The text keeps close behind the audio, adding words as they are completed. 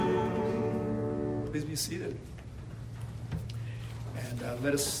please be seated. And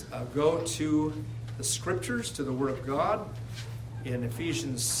let us go to the Scriptures, to the Word of God, in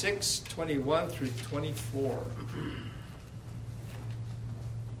Ephesians 6:21 through 24.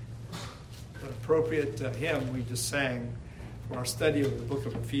 An appropriate hymn we just sang for our study of the book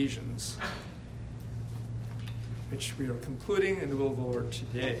of Ephesians, which we are concluding in the will of the Lord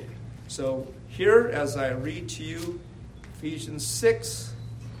today. So here, as I read to you, Ephesians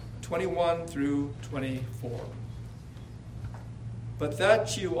 6:21 through 24. But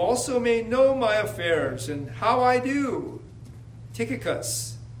that you also may know my affairs and how I do.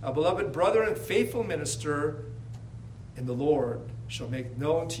 Tychicus, a beloved brother and faithful minister in the Lord, shall make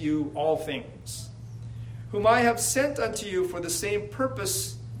known to you all things, whom I have sent unto you for the same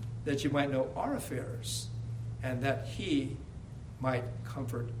purpose, that you might know our affairs, and that he might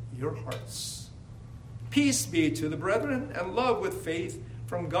comfort your hearts. Peace be to the brethren, and love with faith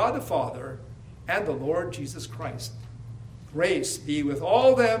from God the Father and the Lord Jesus Christ. Grace be with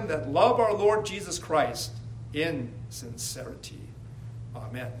all them that love our Lord Jesus Christ in sincerity.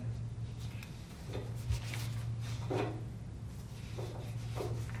 Amen.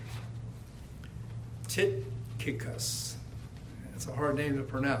 Tychicus. It's a hard name to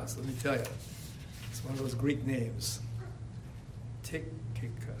pronounce, let me tell you. It's one of those Greek names.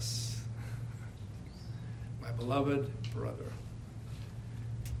 Tychicus. My beloved brother.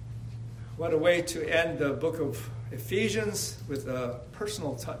 What a way to end the book of Ephesians with a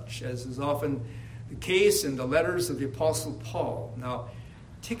personal touch, as is often the case in the letters of the Apostle Paul. Now,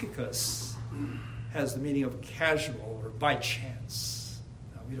 Tychicus has the meaning of casual or by chance.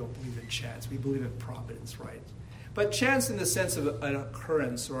 Now, we don't believe in chance. We believe in providence, right? But chance in the sense of an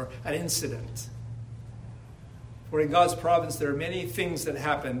occurrence or an incident. For in God's providence, there are many things that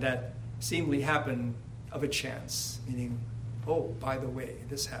happen that seemingly happen of a chance, meaning, oh, by the way,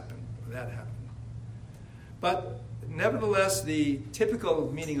 this happened or that happened. But nevertheless, the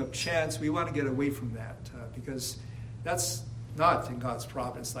typical meaning of chance, we want to get away from that because that's not in God's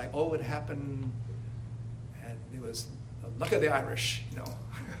providence. Like, oh, it happened and it was luck of the Irish, you know.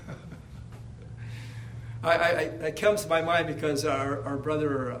 That comes to my mind because our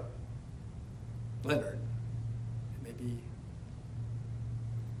brother Leonard, maybe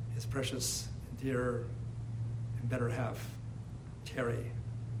his precious and dear and better half, Terry,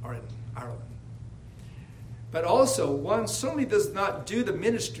 are in Ireland. But also, one certainly does not do the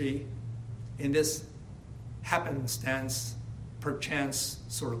ministry in this happenstance, perchance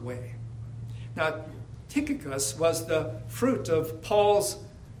sort of way. Now, Tychicus was the fruit of Paul's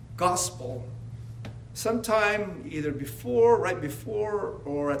gospel sometime either right before,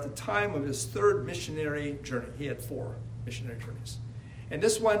 or at the time of his third missionary journey. He had 4 missionary journeys. And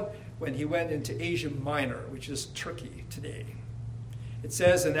this one, when he went into Asia Minor, which is Turkey today. It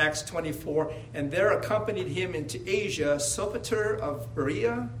says in Acts 24, and there accompanied him into Asia Sopater of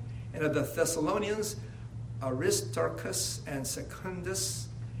Berea, and of the Thessalonians Aristarchus and Secundus,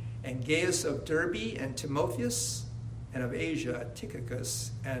 and Gaius of Derbe and Timotheus, and of Asia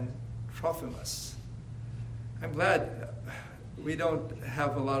Tychicus and Trophimus. I'm glad we don't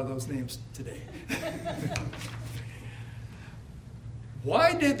have a lot of those names today.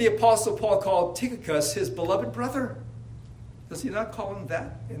 Why did the Apostle Paul call Tychicus his beloved brother? Does he not call him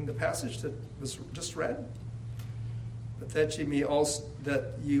that in the passage that was just read? But that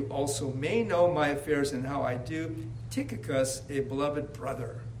you also may know my affairs and how I do. Tychicus, a beloved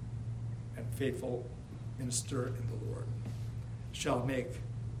brother and faithful minister in the Lord, shall make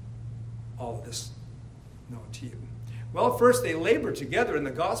all of this known to you. Well, first, they labored together in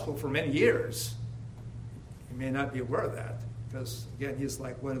the gospel for many years. You may not be aware of that, because, again, he's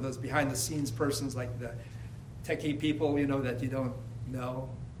like one of those behind-the-scenes persons, like the techie people, you know, that you don't know,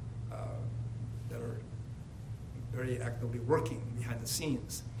 that are very actively working behind the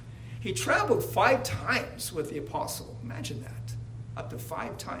scenes. He traveled 5 times with the apostle. Imagine that. Up to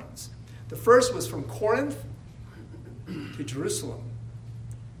 5 times. The first was from Corinth to Jerusalem.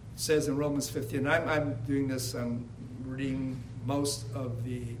 It says in Romans 15, I'm doing this, I'm reading most of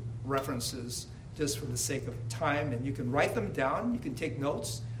the references just for the sake of time, and you can write them down, you can take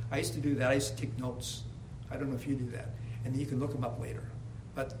notes. I used to do that. I used to take notes. I don't know if you do that. And you can look them up later.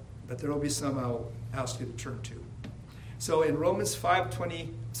 But there will be some I'll ask you to turn to. So in Romans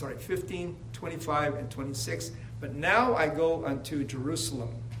 15, 25, and 26, but now I go unto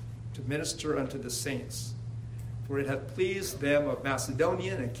Jerusalem to minister unto the saints. For it hath pleased them of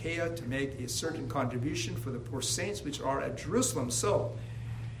Macedonia and Achaia to make a certain contribution for the poor saints which are at Jerusalem. So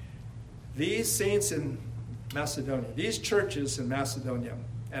these saints in Macedonia, these churches in Macedonia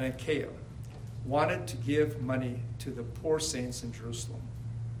and Achaia, wanted to give money to the poor saints in Jerusalem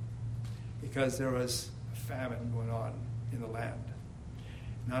because there was a famine going on in the land.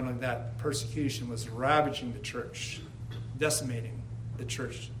 Not only that, persecution was ravaging the church, decimating the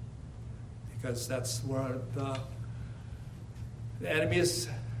church, because that's where the enemy is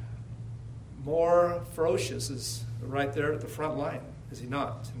more ferocious, is right there at the front line, is he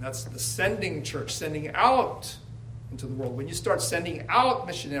not? And that's the sending church, sending out into the world. When you start sending out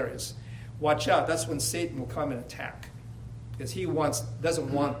missionaries, watch out. That's when Satan will come and attack, because he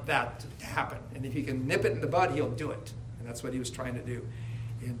doesn't want that to happen. And if he can nip it in the bud, he'll do it. And that's what he was trying to do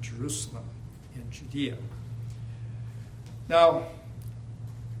in Jerusalem, in Judea. Now,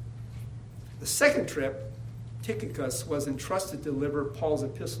 the second trip, Tychicus was entrusted to deliver Paul's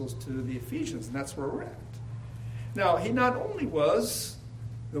epistles to the Ephesians, and that's where we're at. Now, he not only was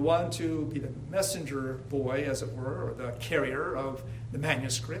the one to be the messenger boy, as it were, or the carrier of the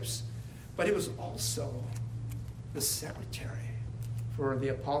manuscripts, but he was also the secretary for the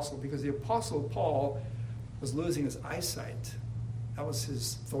apostle, because the apostle Paul was losing his eyesight. That was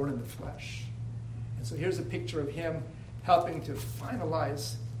his thorn in the flesh. And so here's a picture of him helping to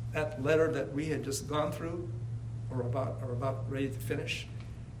finalize that letter that we had just gone through, or about ready to finish.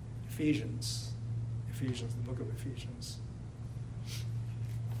 Ephesians, the book of Ephesians.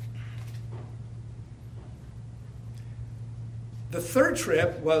 The third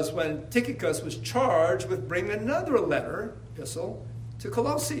trip was when Tychicus was charged with bringing another epistle, to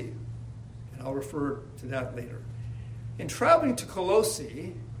Colossae. And I'll refer to that later. In traveling to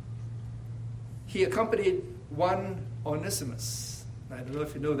Colossae, he accompanied one Onesimus. I don't know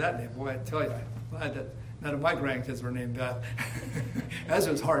if you know that name. Boy, I tell you, I'm glad that none of my grandkids were named that. That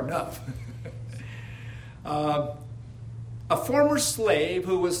was hard enough. A former slave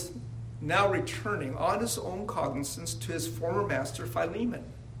who was now returning on his own cognizance to his former master, Philemon.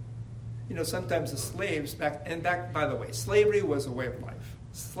 You know, sometimes the slaves by the way, slavery was a way of life.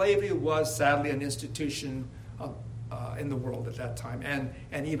 Slavery was sadly an institution in the world at that time,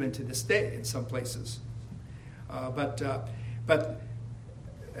 and even to this day in some places. But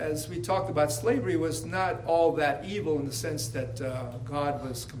as we talked about, slavery was not all that evil in the sense that God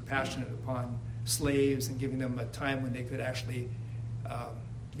was compassionate upon slaves and giving them a time when they could actually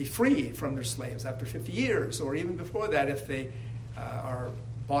be freed from their slaves after 50 years, or even before that if they are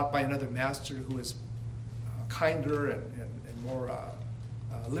bought by another master who is kinder and more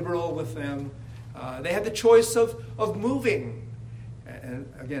liberal with them. They had the choice of moving.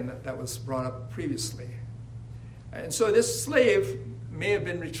 And again, that was brought up previously. And so this slave may have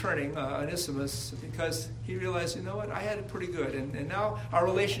been returning, Onesimus, because he realized, you know what, I had it pretty good. And now our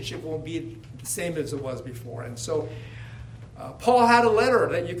relationship won't be the same as it was before. And so Paul had a letter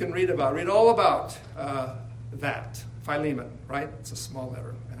that you can read all about that. Philemon, right? It's a small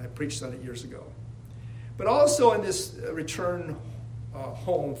letter, and I preached on it years ago. But also in this return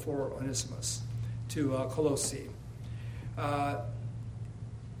home for Onesimus to Colossae,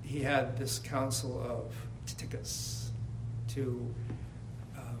 he had this counsel of Tychicus to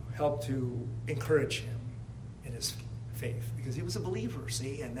help to encourage him in his faith, because he was a believer,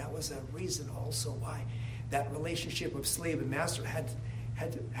 see, and that was a reason also why that relationship of slave and master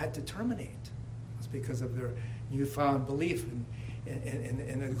had to terminate. It was because of their newfound belief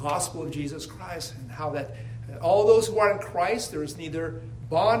in the gospel of Jesus Christ, and how that all those who are in Christ, there is neither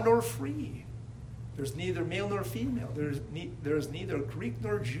bond nor free. There's neither male nor female. There's neither Greek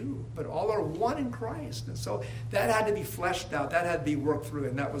nor Jew, but all are one in Christ. And so that had to be fleshed out. That had to be worked through.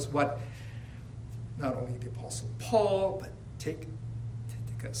 And that was what not only the Apostle Paul, but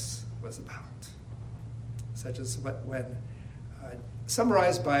Tychicus was about. Such as when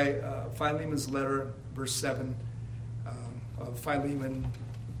summarized by Philemon's letter, verse 7 of Philemon.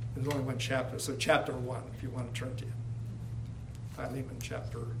 There's only one chapter, so chapter 1, if you want to turn to it. Philemon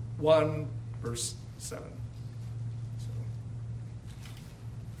chapter 1, verse 7. So,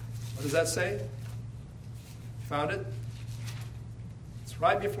 what does that say? Found it? It's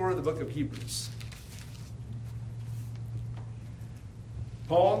right before the book of Hebrews.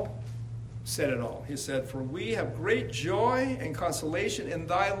 Paul said it all. He said, "For we have great joy and consolation in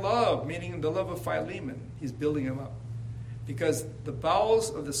thy love," meaning the love of Philemon. He's building him up. "Because the bowels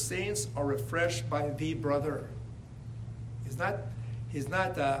of the saints are refreshed by thee, brother." He's not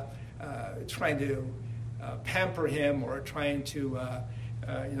trying to pamper him or trying to,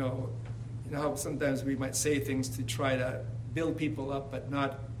 you know how sometimes we might say things to try to build people up but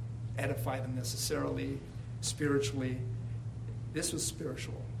not edify them necessarily spiritually. This was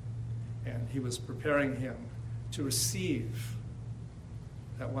spiritual. And he was preparing him to receive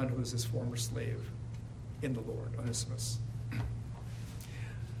that one who was his former slave in the Lord, Onesimus.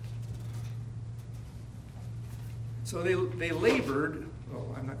 So they labored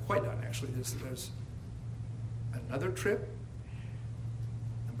well, I'm not quite done, actually. There's another trip.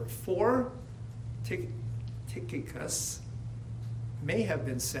 Number 4, Tychicus may have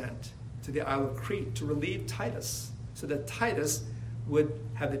been sent to the Isle of Crete to relieve Titus, so that Titus would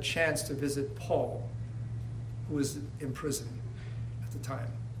have the chance to visit Paul, who was in prison at the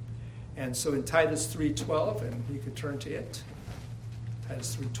time. And so in Titus 3:12, and you can turn to it,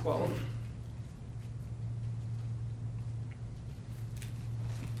 Titus 3:12.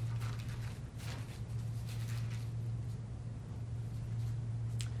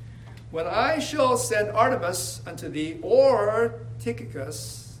 When I shall send Artemas unto thee, or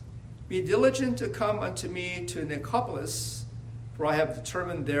Tychicus, be diligent to come unto me to Nicopolis, for I have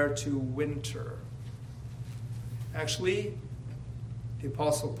determined there to winter. Actually, the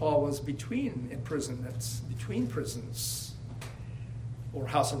Apostle Paul was in prison. That's between prisons, or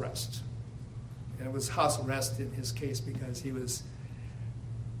house arrest. And it was house arrest in his case because he was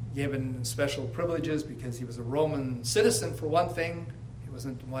given special privileges because he was a Roman citizen, for one thing. He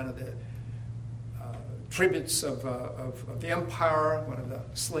wasn't one of the tributes of the empire, one of the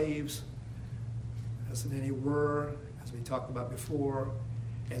slaves, as many were, as we talked about before.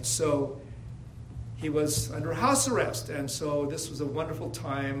 And so he was under house arrest, and so this was a wonderful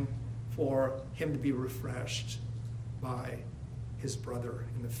time for him to be refreshed by his brother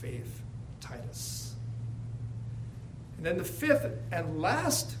in the faith, Titus. And then the 5th and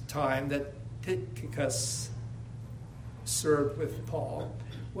last time that Tychicus served with Paul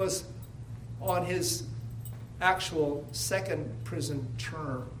was on his actual 2nd prison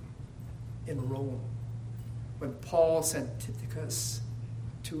term in Rome, when Paul sent Tychicus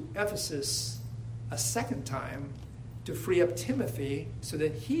to Ephesus a 2nd time to free up Timothy so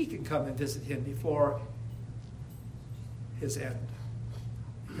that he could come and visit him before his end,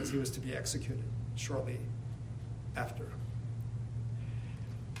 because he was to be executed shortly after.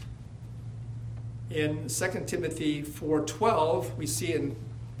 In 2 Timothy 4:12, we see in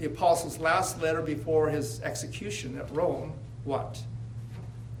the apostle's last letter before his execution at Rome, what?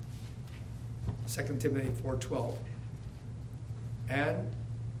 2 Timothy 4:12. And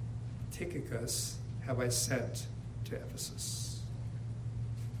Tychicus have I sent to Ephesus.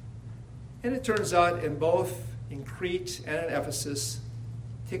 And it turns out in Crete and in Ephesus,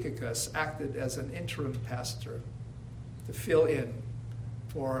 Tychicus acted as an interim pastor to fill in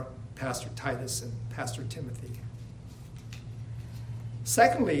for Pastor Titus and Pastor Timothy.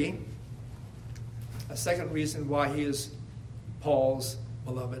 Secondly, a second reason why he is Paul's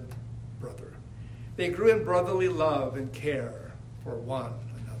beloved brother. They grew in brotherly love and care for one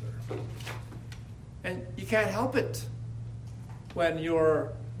another. And you can't help it when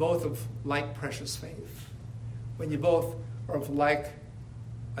you're both of like precious faith, when you both are of like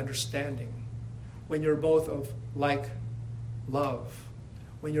understanding, when you're both of like love,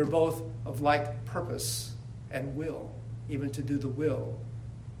 when you're both of like purpose and will, even to do the will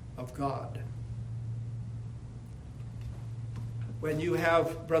of God. When you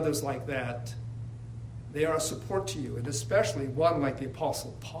have brothers like that, they are a support to you, and especially one like the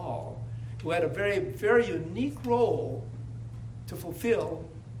Apostle Paul, who had a very, very unique role to fulfill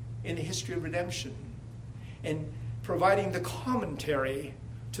in the history of redemption, in providing the commentary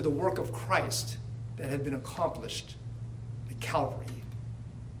to the work of Christ that had been accomplished at Calvary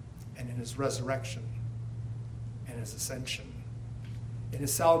and in his resurrection and his ascension, in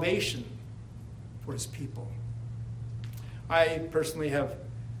his salvation for his people. I personally have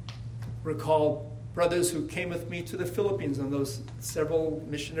recalled brothers who came with me to the Philippines on those several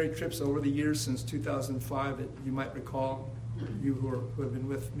missionary trips over the years since 2005 that you might recall, you who have been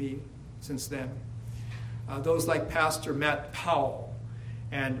with me since then. Those like Pastor Matt Powell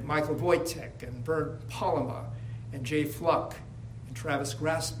and Michael Wojtek and Bernd Palama and Jay Fluck and Travis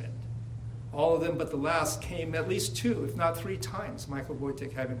Grassman. All of them but the last came at least 2, if not 3 times. Michael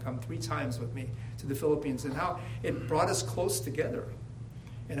Wojtek having come 3 times with me to the Philippines, and how it brought us close together,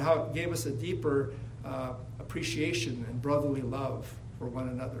 and how it gave us a deeper appreciation and brotherly love for one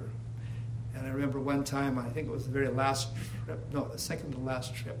another. And I remember one time, I think it was the very last trip, no, the second to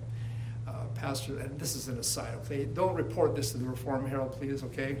last trip, Pastor, and this is an aside, okay? Don't report this to the Reform Herald, please,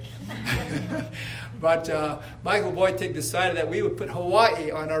 okay? But Michael Wojtek decided that we would put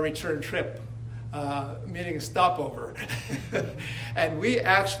Hawaii on our return trip, meaning a stopover. And we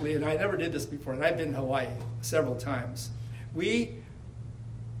actually, and I never did this before, and I've been in Hawaii several times, we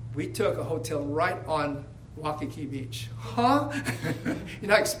took a hotel right on Waikiki Beach. Huh? You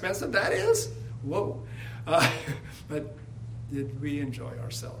know how expensive that is? Whoa. But did we enjoy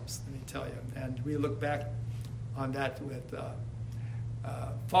ourselves, let me tell you. And we look back on that with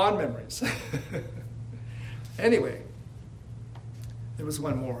fond memories. Anyway, there was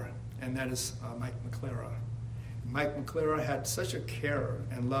one more, and that is Mike McClara. Mike McClara had such a care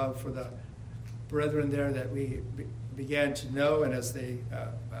and love for the brethren there that we began to know, and as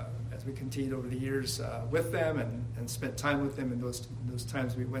we continued over the years with them and spent time with them in those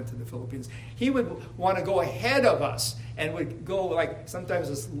times we went to the Philippines, he would want to go ahead of us and would go like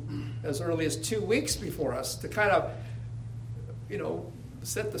sometimes as early as 2 weeks before us to kind of,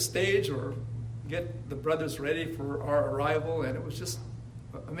 set the stage or get the brothers ready for our arrival, and it was just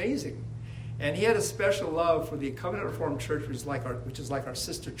amazing. And he had a special love for the Covenant Reformed Church, which is like our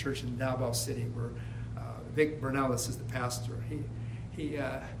sister church in Davao City, where Vic Bernales is the pastor.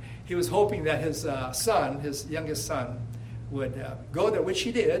 He was hoping that his youngest son, would go there, which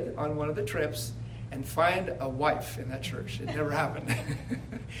he did on one of the trips, and find a wife in that church. It never happened.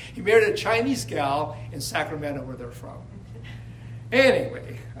 He married a Chinese gal in Sacramento, where they're from.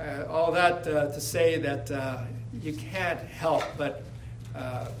 Anyway, all that to say that you can't help but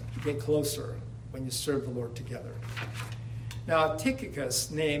get closer when you serve the Lord together. Now, Tychicus'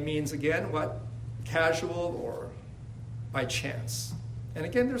 name means, again, what? Casual or by chance. And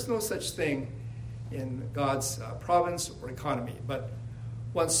again, there's no such thing in God's providence or economy. But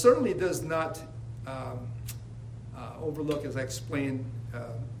one certainly does not overlook, as I explained,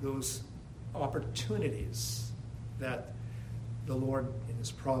 those opportunities that the Lord in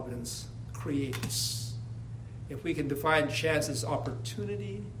His providence creates. If we can define chance as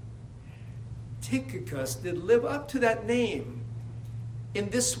opportunity, Tychicus did live up to that name in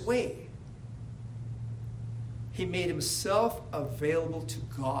this way. He made himself available to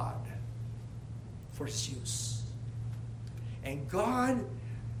God for his use. And God,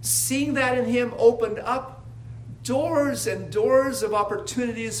 seeing that in him, opened up doors and doors of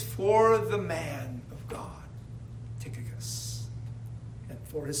opportunities for the man of God, Tychicus, and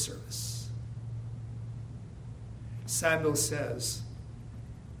for his service. Samuel says,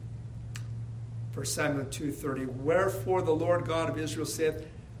 1 Samuel 2:30, "Wherefore the Lord God of Israel saith,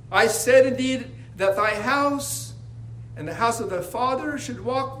 I said indeed that thy house and the house of thy father should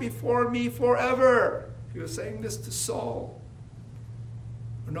walk before me forever." He was saying this to Saul.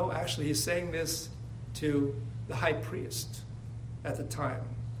 No, actually, he's saying this to the high priest at the time,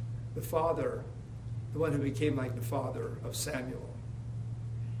 the father, the one who became like the father of Samuel,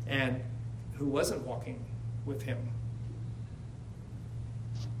 and who wasn't walking with him.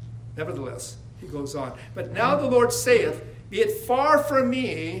 Nevertheless, he goes on, "But now the Lord saith, Be it far from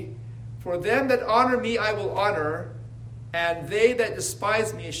me, for them that honor me I will honor, and they that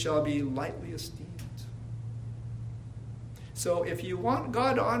despise me shall be lightly esteemed." So if you want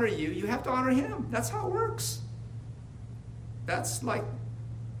God to honor you, you have to honor him. That's how it works. That's like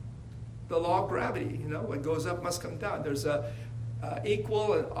the law of gravity. What goes up must come down. There's a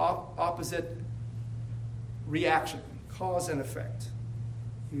equal and opposite reaction, cause and effect.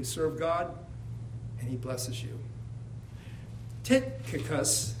 You serve God, and he blesses you.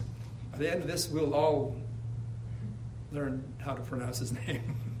 Tychicus, at the end of this, we'll all learn how to pronounce his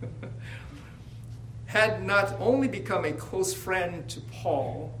name, had not only become a close friend to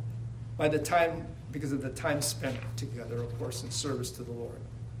Paul because of the time spent together, of course, in service to the Lord,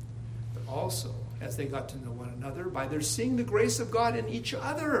 but also as they got to know one another by their seeing the grace of God in each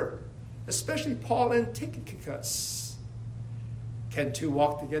other, especially Paul and Tychicus. Can two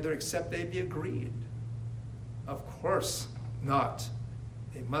walk together except they be agreed? Of course not.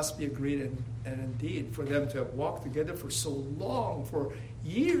 They must be agreed, and indeed, for them to have walked together for so long, for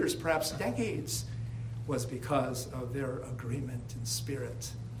years, perhaps decades, was because of their agreement in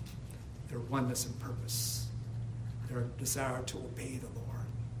spirit, their oneness in purpose, their desire to obey the Lord.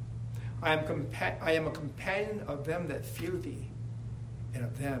 I am a companion of them that fear thee, and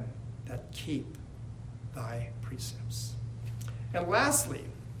of them that keep thy precepts. And lastly,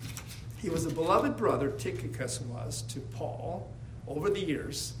 he was a beloved brother, Tychicus was, to Paul over the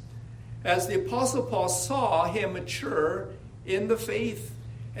years, as the Apostle Paul saw him mature in the faith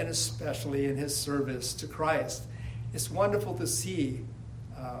and especially in his service to Christ. It's wonderful to see,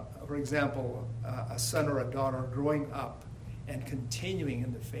 for example, a son or a daughter growing up and continuing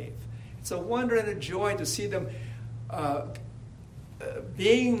in the faith. It's a wonder and a joy to see them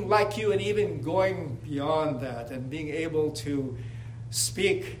being like you and even going beyond that and being able to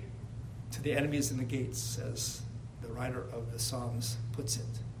speak to the enemies in the gates, as the writer of the Psalms puts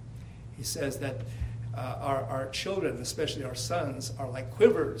it. He says that our children, especially our sons, are like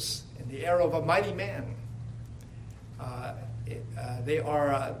quivers in the arrow of a mighty man. They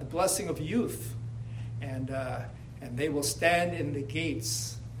are the blessing of youth, and they will stand in the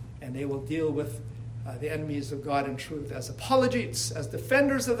gates, and they will deal with the enemies of God and truth as apologetes, as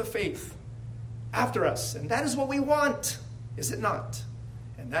defenders of the faith after us. And that is what we want, is it not?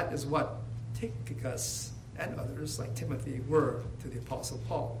 And that is what Tychicus and others like Timothy were to the Apostle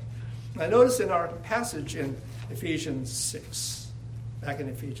Paul. Now notice in our passage in Ephesians 6, back in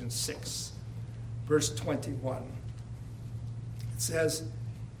Ephesians 6, verse 21, it says,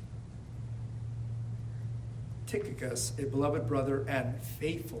 Tychicus, a beloved brother and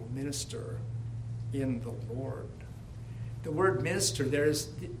faithful minister in the Lord. The word minister there is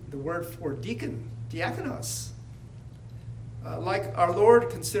the word for deacon, diakonos. Like our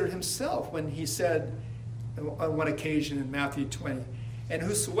Lord considered himself when he said on one occasion in Matthew 20, and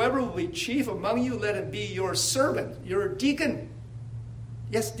whosoever will be chief among you, let him be your servant, your deacon.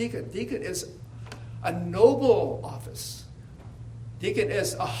 Yes, deacon. Deacon is a noble office. Deacon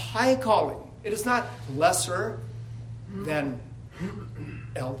is a high calling. It is not lesser than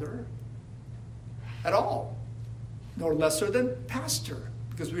elder at all, nor lesser than pastor,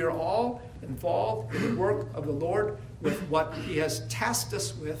 because we are all involved in the work of the Lord with what he has tasked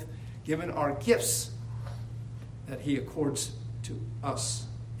us with, given our gifts that he accords to us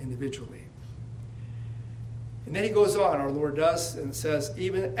individually. And then he goes on, our Lord does, and says,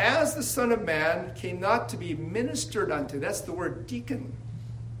 even as the Son of Man came not to be ministered unto, that's the word deacon,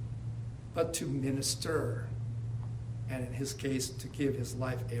 but to minister, and in his case, to give his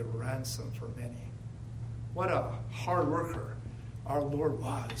life a ransom for many. What a hard worker our Lord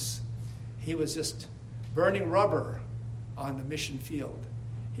was. He was just burning rubber on the mission field.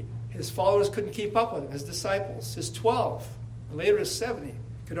 His followers couldn't keep up with him, his disciples, his 12, and later his 70,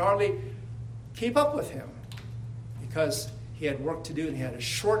 could hardly keep up with him because he had work to do and he had a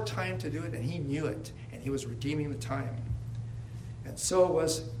short time to do it, and he knew it, and he was redeeming the time. And so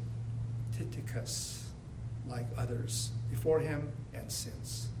was Tychicus, like others before him and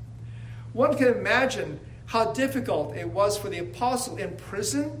since. One can imagine how difficult it was for the apostle in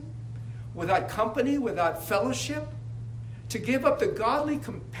prison, without company, without fellowship, to give up the godly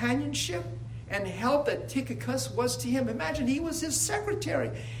companionship and help that Tychicus was to him. Imagine, he was his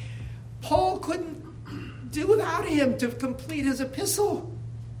secretary. Paul couldn't do without him to complete his epistle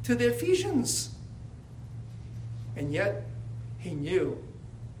to the Ephesians. And yet, he knew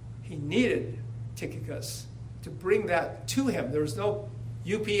he needed Tychicus to bring that to him. There was no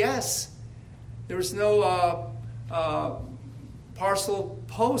UPS. There was no parcel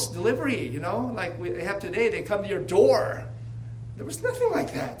post delivery, like we have today. They come to your door. There was nothing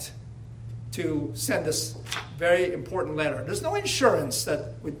like that to send this very important letter. There's no insurance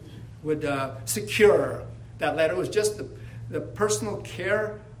that would secure that letter. It was just the personal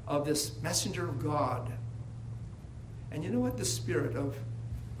care of this messenger of God. And you know what? The spirit of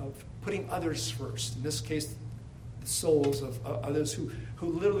putting others first, in this case, the souls of others who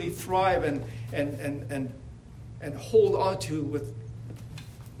literally thrive and hold on to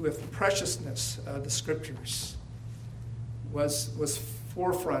with preciousness the scriptures, was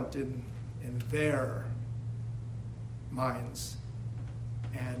forefront in their minds,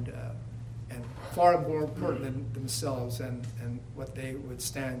 and far more important than themselves and what they would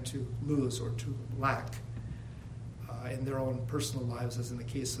stand to lose or to lack in their own personal lives, as in the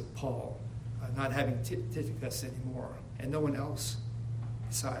case of Paul, not having Tychicus anymore, and no one else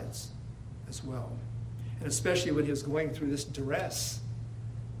besides as well. And especially when he was going through this duress.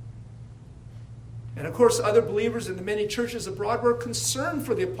 And of course, other believers in the many churches abroad were concerned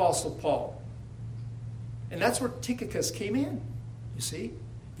for the Apostle Paul. And that's where Tychicus came in, you see,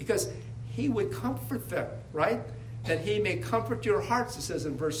 because he would comfort them, right? That he may comfort your hearts, it says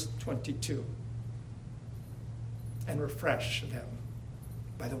in verse 22, and refresh them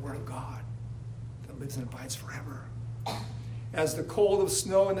by the word of God that lives and abides forever. As the cold of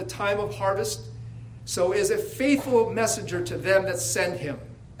snow in the time of harvest, so is a faithful messenger to them that send him.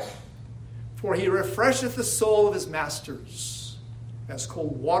 For he refresheth the soul of his masters. As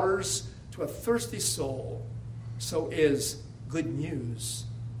cold waters to a thirsty soul, so is good news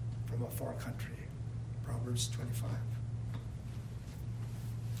from a far country. Proverbs 25.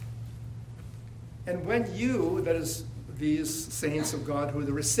 And when you, that is these saints of God who are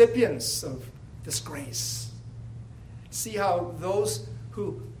the recipients of this grace, see how those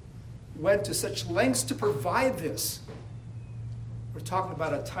who went to such lengths to provide this, we're talking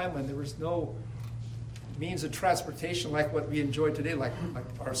about a time when there was no means of transportation like what we enjoy today, like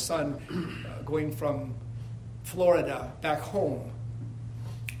our son going from Florida back home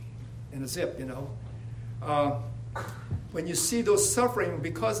in a zip, When you see those suffering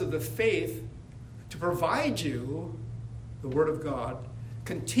because of the faith to provide you the Word of God,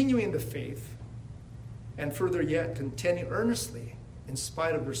 continuing the faith, and further yet, contending earnestly in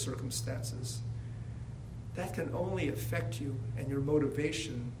spite of their circumstances, that can only affect you and your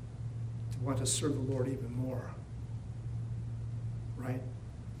motivation to want to serve the Lord even more. Right?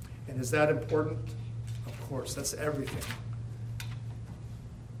 And is that important? Of course, that's everything.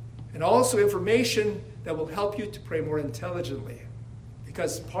 And also information that will help you to pray more intelligently.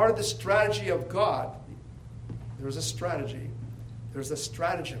 Because part of the strategy of God, there's a strategy, there's a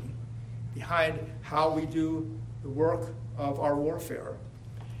stratagem behind how we do the work of our warfare.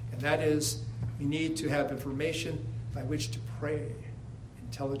 And that is, we need to have information by which to pray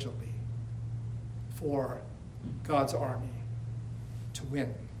intelligently for God's army to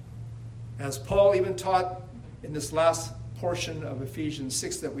win. As Paul even taught in this last portion of Ephesians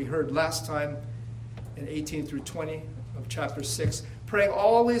 6 that we heard last time in 18 through 20 of chapter 6, praying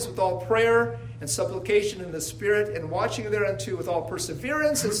always with all prayer and supplication in the Spirit, and watching thereunto with all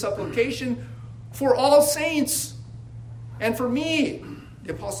perseverance and supplication for all saints, and for me,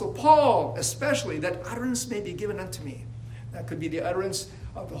 the Apostle Paul especially, that utterance may be given unto me. That could be the utterance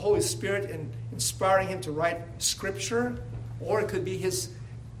of the Holy Spirit in inspiring him to write Scripture, or it could be his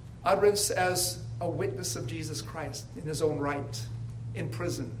utterance as a witness of Jesus Christ in his own right, in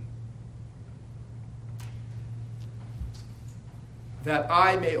prison. That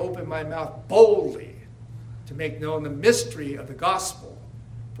I may open my mouth boldly to make known the mystery of the gospel,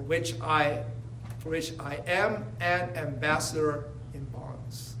 for which I am an ambassador in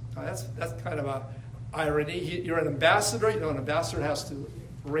bonds. Now that's kind of a irony. You're an ambassador. You know, an ambassador has to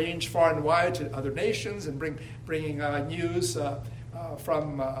range far and wide to other nations and bringing news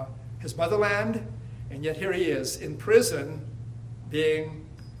from his motherland, and yet here he is in prison, being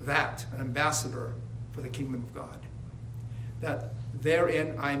an ambassador for the kingdom of God. That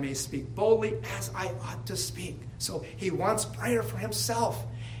therein I may speak boldly as I ought to speak. So he wants prayer for himself.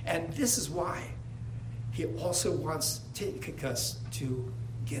 And this is why he also wants Tychicus to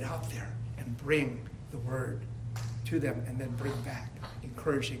get out there and bring the word to them and then bring back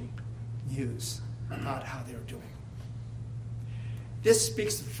encouraging news about how they're doing. This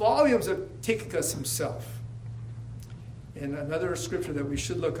speaks volumes of Tychicus himself. In another scripture that we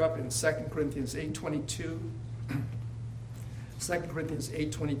should look up in 2 Corinthians 8:22, 2 Corinthians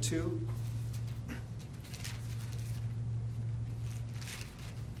 8:22.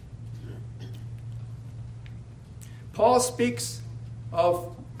 Paul speaks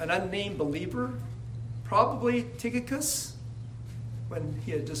of an unnamed believer, probably Tychicus, when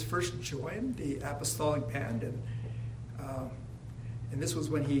he had just first joined the apostolic band. And this was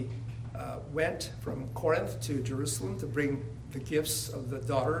when he went from Corinth to Jerusalem to bring the gifts of the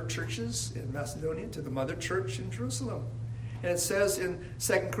daughter churches in Macedonia to the mother church in Jerusalem. And it says in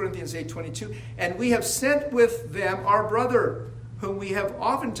 2 Corinthians 8:22, and we have sent with them our brother, whom we have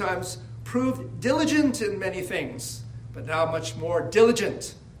oftentimes proved diligent in many things, but now much more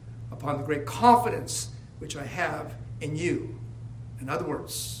diligent upon the great confidence which I have in you. In other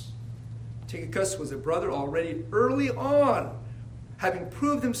words, Tychicus was a brother already early on, having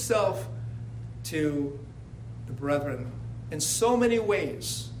proved himself to the brethren in so many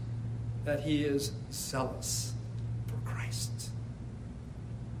ways that he is zealous for Christ.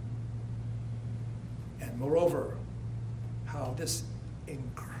 And moreover, how this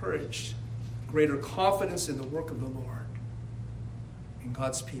encouraged greater confidence in the work of the Lord, in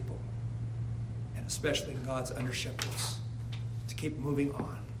God's people, and especially in God's under-shepherds, to keep moving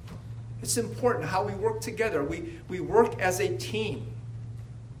on. It's important how we work together. We work as a team.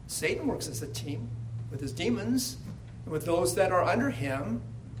 Satan works as a team with his demons and with those that are under him,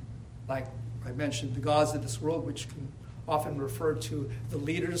 like I mentioned, the gods of this world, which can often refer to the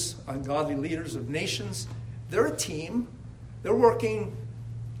leaders, ungodly leaders of nations. They're a team. They're working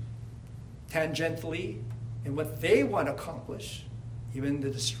tangentially in what they want to accomplish, even the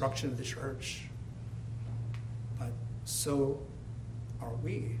destruction of the church. But so are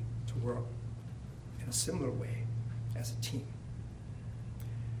we to work in a similar way as a team.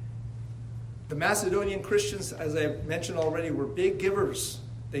 The Macedonian Christians, as I mentioned already, were big givers.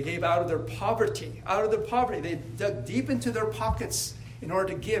 They gave out of their poverty. They dug deep into their pockets in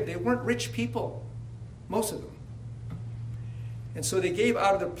order to give. They weren't rich people, most of them. And so they gave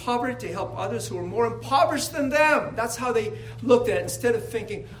out of their poverty to help others who were more impoverished than them. That's how they looked at it. Instead of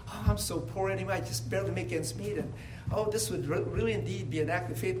thinking, oh, I'm so poor anyway, I just barely make ends meet. And, oh, this would really indeed be an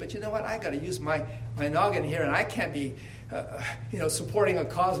act of faith. But you know what? I got to use my noggin here, and I can't be supporting a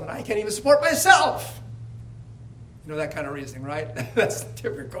cause when I can't even support myself. You know, that kind of reasoning, right? That's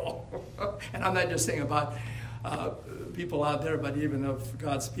typical. And I'm not just saying about people out there, but even of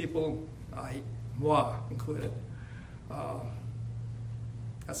God's people, moi included.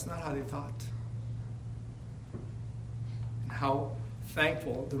 That's not how they thought. And how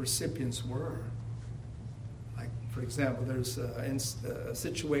thankful the recipients were. Like, for example, there's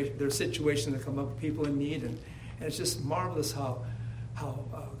situations that come up with people in need, and it's just marvelous how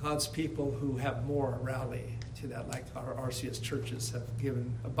God's people who have more rally to that, like our RCS churches have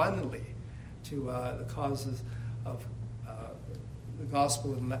given abundantly to the causes of the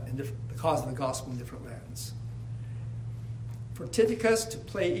gospel the cause of the gospel in different lands. For Tychicus to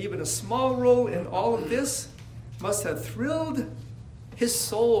play even a small role in all of this must have thrilled his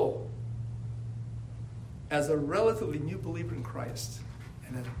soul as a relatively new believer in Christ,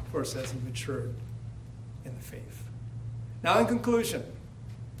 and then, of course, as he matured in the faith. Now, in conclusion,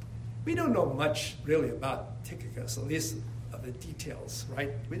 we don't know much really about Tychicus, at least of the details,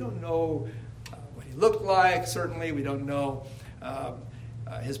 right? We don't know what he looked like, certainly. We don't know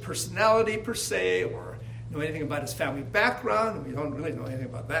his personality per se, or know anything about his family background. We don't really know anything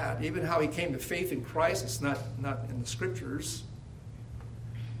about that. Even how he came to faith in Christ, it's not in the scriptures.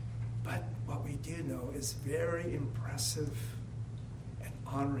 But what we do know is very impressive and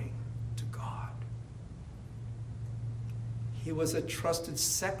honoring to God. He was a trusted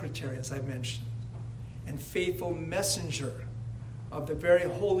secretary, as I mentioned, and faithful messenger of the very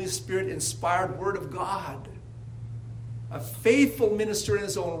Holy Spirit-inspired Word of God. A faithful minister in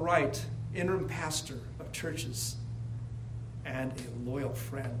his own right, interim pastor of churches, and a loyal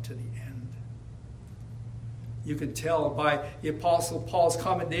friend to the end. You can tell by the Apostle Paul's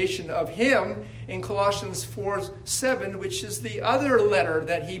commendation of him in Colossians 4:7, which is the other letter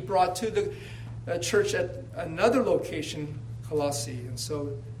that he brought to the church at another location, Colossae. And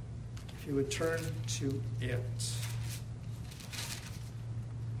so, if you would turn to it.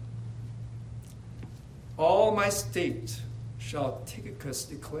 All my state shall Tychicus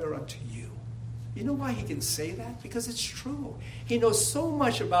declare unto you. You know why he can say that? Because it's true. He knows so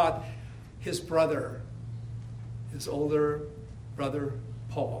much about his brother, his older brother,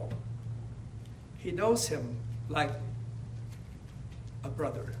 Paul. He knows him like a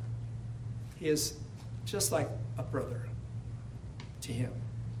brother. He is just like a brother to him,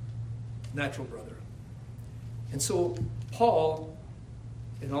 natural brother. And so Paul,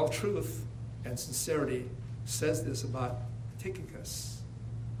 in all truth and sincerity, says this about Tychicus.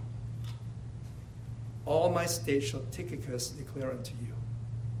 All my state shall Tychicus declare unto you,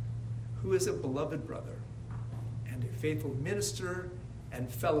 who is a beloved brother and a faithful minister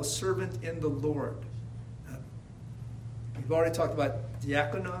and fellow servant in the Lord. We've already talked about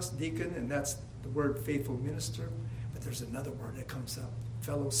diakonos, deacon, and that's the word faithful minister. But there's another word that comes up,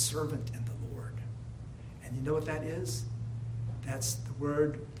 fellow servant in the Lord. And you know what that is? That's the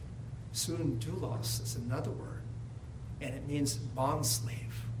word sundulos. It's another word. And it means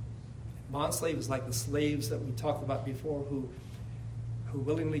bondslave. Bondslave is like the slaves that we talked about before who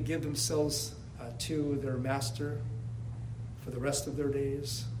willingly give themselves to their master for the rest of their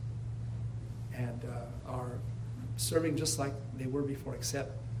days and are serving just like they were before,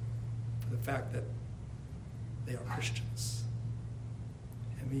 except for the fact that they are Christians.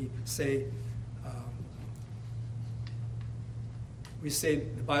 And we say,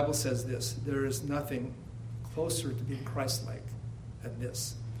 the Bible says this, there is nothing closer to being Christ-like than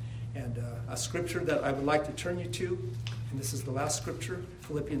this. And a scripture that I would like to turn you to, and this is the last scripture,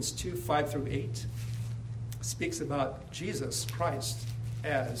 Philippians 2, 5-8, speaks about Jesus Christ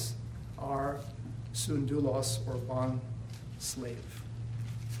as our sundulos, or bond slave.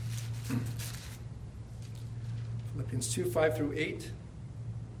 Philippians 2, 5-8.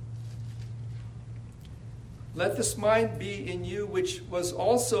 Let this mind be in you, which was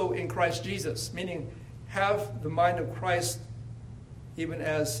also in Christ Jesus, meaning have the mind of Christ, even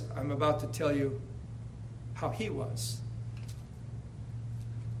as I'm about to tell you how he was.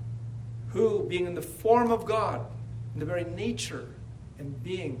 Who, being in the form of God, in the very nature and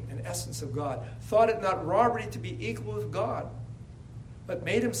being and essence of God, thought it not robbery to be equal with God, but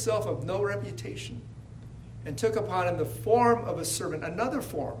made himself of no reputation, and took upon him the form of a servant, another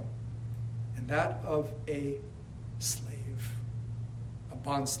form, and that of a slave, a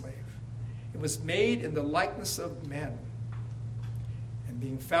bondslave. It was made in the likeness of men. And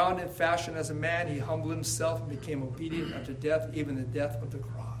being found in fashion as a man, he humbled himself and became obedient unto death, even the death of the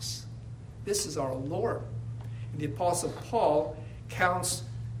cross. This is our Lord. And the Apostle Paul counts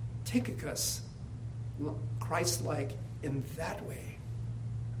Tychicus Christ-like in that way,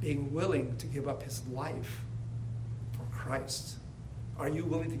 being willing to give up his life for Christ. Are you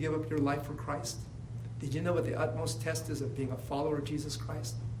willing to give up your life for Christ? Did you know what the utmost test is of being a follower of Jesus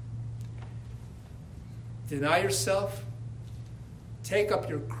Christ? Deny yourself. Take up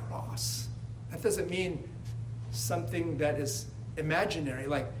your cross. That doesn't mean something that is imaginary,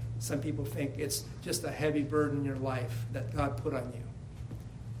 like some people think it's just a heavy burden in your life that God put on you.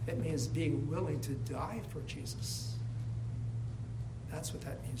 It means being willing to die for Jesus. That's what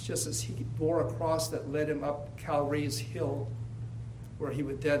that means. Just as he bore a cross that led him up Calvary's hill, where he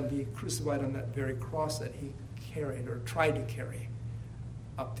would then be crucified on that very cross that he carried or tried to carry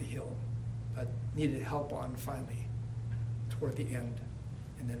up the hill, but needed help on finally toward the end,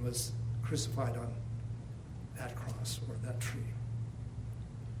 and then was crucified on that cross or that tree.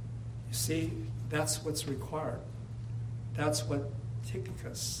 You see, that's what's required. That's what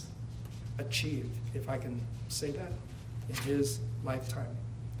Tychicus achieved, if I can say that, in his lifetime.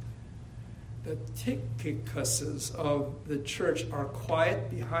 The Tychicuses of the church are quiet,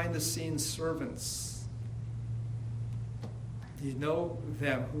 behind-the-scenes servants. Do you know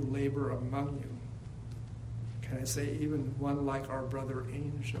them who labor among you? Can I say even one like our brother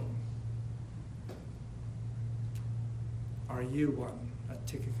Angel? Are you one, a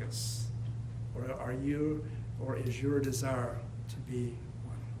Tychicus? Or are you, or is your desire to be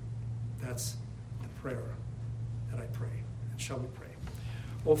one? That's the prayer that I pray. And shall we pray?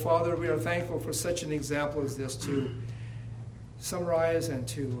 Oh, Father, we are thankful for such an example as this to summarize and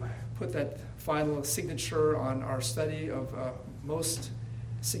to put that final signature on our study of a most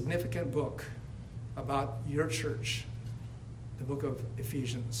significant book about your church, the book of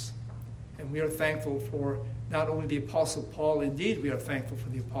Ephesians. And we are thankful for not only the Apostle Paul, indeed we are thankful for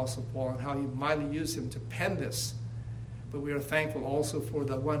the Apostle Paul and how he mightily used him to pen this, but we are thankful also for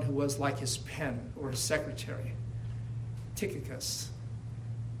the one who was like his pen or his secretary, Tychicus,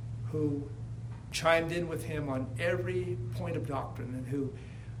 who chimed in with him on every point of doctrine and who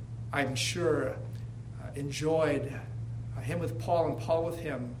I'm sure enjoyed him with Paul and Paul with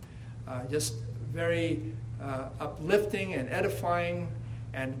him, just very uplifting and edifying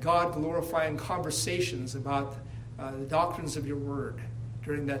and God-glorifying conversations about the doctrines of your word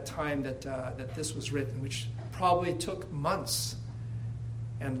during that time that this was written, which probably took months.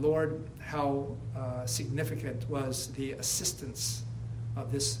 And Lord, how significant was the assistance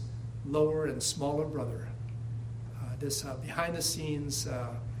of this lower and smaller brother, this behind-the-scenes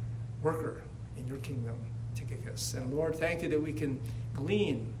worker in your kingdom, Tychicus. And Lord, thank you that we can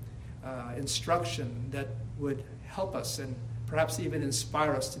glean instruction that would help us and perhaps even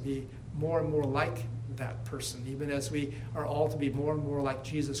inspire us to be more and more like that person, even as we are all to be more and more like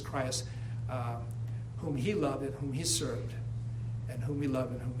Jesus Christ, whom he loved and whom he served, and whom we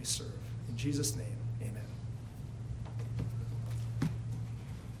love and whom we serve. In Jesus' name.